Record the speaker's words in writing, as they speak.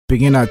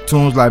Begin at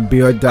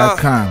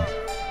tuneslibeer.com.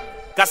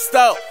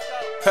 Gasto.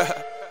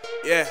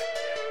 Yeah.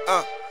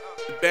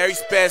 You better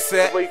respect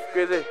that.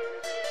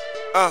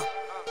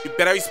 You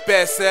better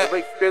respect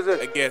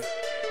that. Again.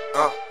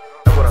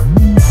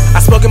 I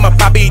smoke in my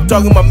poppy, you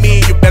talking about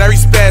me, you better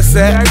respect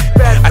that.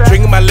 I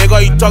drink in my Lego,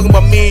 you talking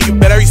about me, you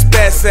better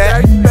respect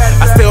that.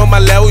 I stay on my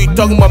level, you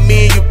talking about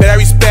me, you better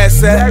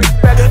respect that.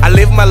 I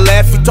live my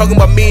life, you talking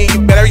about me,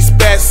 you better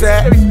respect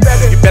that.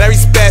 You better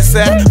respect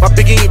that. My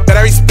biggie, you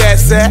better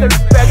respect that.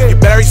 You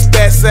better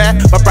respect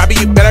that. My Bobby,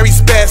 you better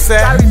respect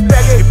that.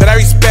 You better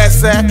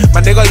respect that.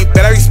 My nigga, you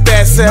better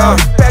respect that.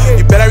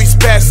 You better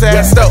respect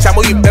that.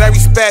 Chamo, you better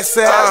respect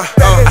that.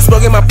 I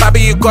smoke in my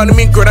poppy, you calling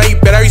me girl, you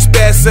better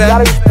respect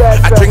that.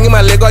 I drink in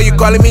my Lego, you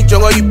calling me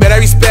jungle, you better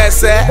respect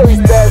that.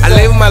 I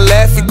live my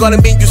life, you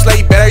calling me juice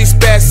like you better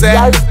respect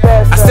that.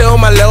 I stay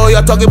on my level,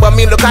 you're talking about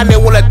me, look I never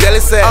wanna tell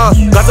it say.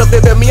 Got a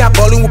baby, me, I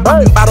balling with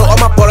popping bottle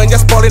on my ballin',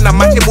 just balling. I'm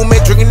matching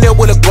movement, drinking there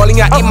with a galling.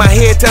 I eat my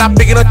head till I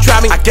picking up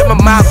try me. I get my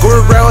mind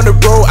going around the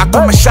road. I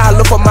got my shot,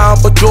 look for my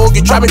Uncle Joe.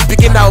 You try me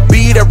picking out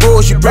beat the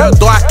road. She broke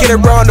though, I get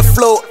around the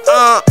floor.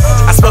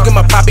 I smoke in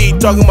my poppy, you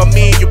talking about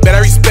me, you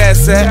better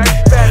respect that.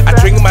 I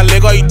drink in my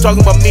Lego, you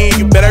talking about me,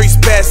 you better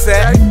respect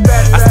that.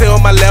 I stay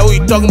on my level,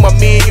 you talking about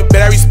me, you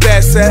better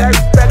respect that.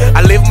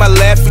 I live my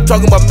life, you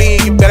talking about me,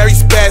 you better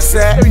respect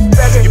that.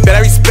 You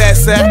better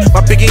respect that.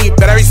 My biggie, you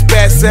better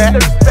respect that.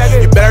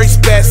 You better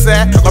respect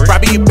that. My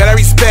Robbie, you better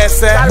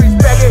respect that.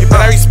 You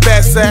better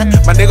respect that.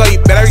 My nigga, you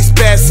better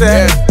respect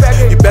that.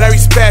 You better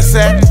respect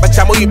that. My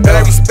chamo, you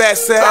better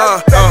respect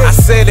that. I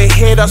say the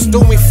haters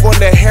do me for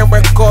the hair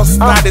record.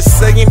 Started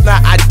singing now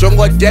I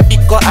jungle that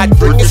because I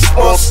drink a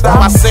small stuff.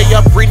 I say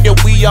you bring the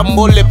we are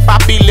mole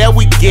papi, let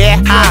we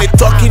get high. They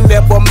talking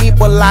about me,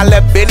 but I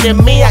let bend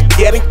me, I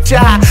get in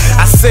charge.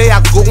 I say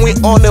I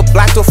going on the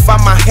block to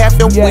find my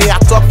halfway. I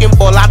talking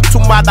about I too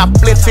much, I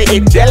plenty a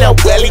jelly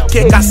welly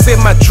cake. I say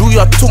my Drew,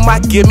 you too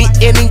much, give me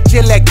any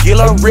jelly,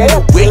 gilla really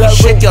willy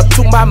shake. You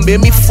too much,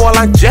 made me fall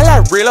on jelly,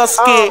 real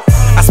scared.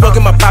 I smoke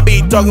in my poppy,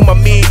 you talking about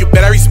me, you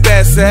better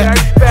respect that.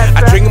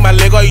 I drink in my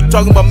Lego, you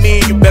talking about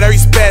me, you better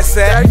respect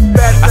that.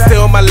 I stay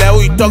on my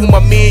level, you talking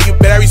about me, you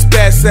better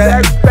respect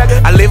that.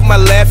 I live my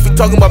life, you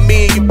talking about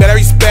me, you better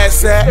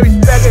respect that.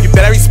 You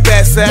better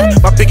respect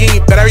that. My biggie,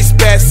 you better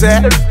respect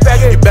that.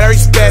 You better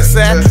respect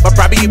that. My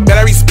Bobby, you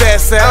better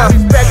respect that.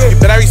 You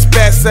better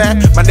respect that.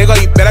 My nigga,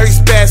 you better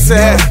respect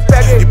that.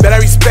 You better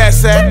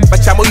respect that. My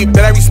chamo, you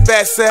better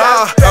respect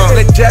that.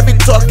 Let Jabby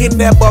talking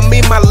about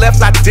me, my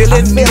left like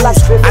Dylan News.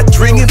 I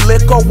drink it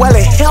liquor, well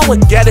the hell we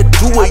gotta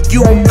do with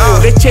you.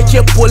 Let check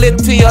your bullet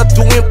till you're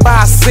doing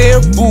by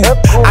boo.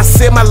 I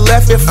say my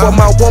left it for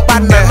my one by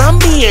nine, I'm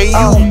me and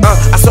you.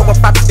 I saw my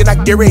poppy, then I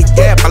get it,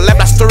 yeah. My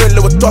left, I story,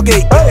 little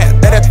talking, yeah.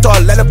 Let it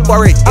talk, let it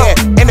pour it, yeah.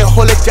 And the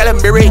whole jelly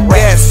mirror,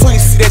 yeah. So you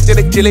see that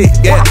jelly,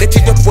 yeah. Let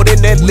you just put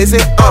in that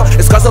listen,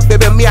 it's cause of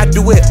baby, me, I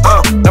do it,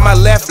 Now my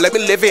left, let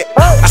me live it.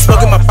 I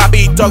smoke in my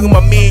poppy, you talking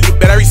about me, you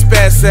better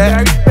respect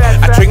that.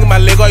 I drink in my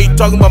Lego, you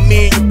talking about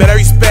me, you better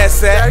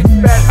respect that.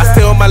 I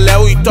stay on my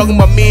level, you talking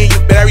about me, you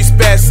better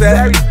respect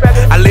that.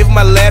 I live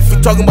my life,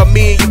 you talking about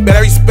me, you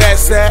better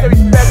respect that.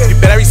 You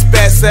better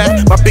respect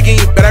that. My biggie,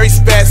 you better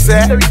respect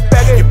that.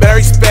 You better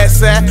respect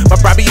that. My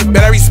Bobby, you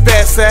better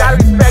respect that.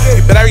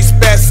 You better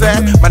respect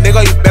that. My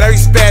nigga, you better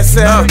respect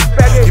that.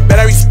 You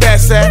better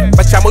respect that.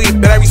 My chamo, you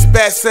better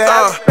respect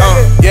that.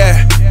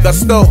 Yeah,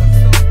 Gasto.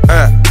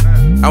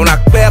 I wanna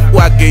clap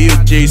what I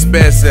give you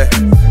respect that.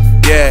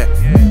 Yeah,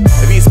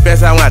 if you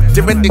respect I want a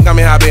different thing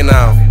coming happen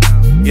now.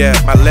 Yeah,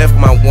 my left,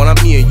 my one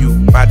of me and you.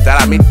 My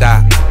dad, me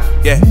die.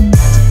 Yeah,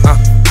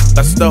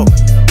 Gasto.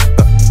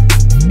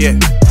 Yeah,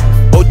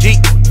 OG.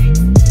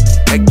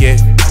 Again.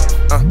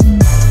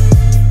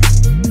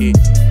 Yeah.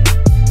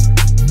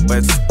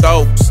 West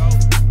Coast.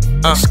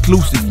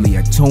 Exclusively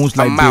at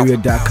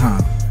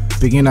tuneslibeer.com.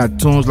 Begin at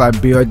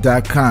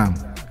tuneslibeer.com.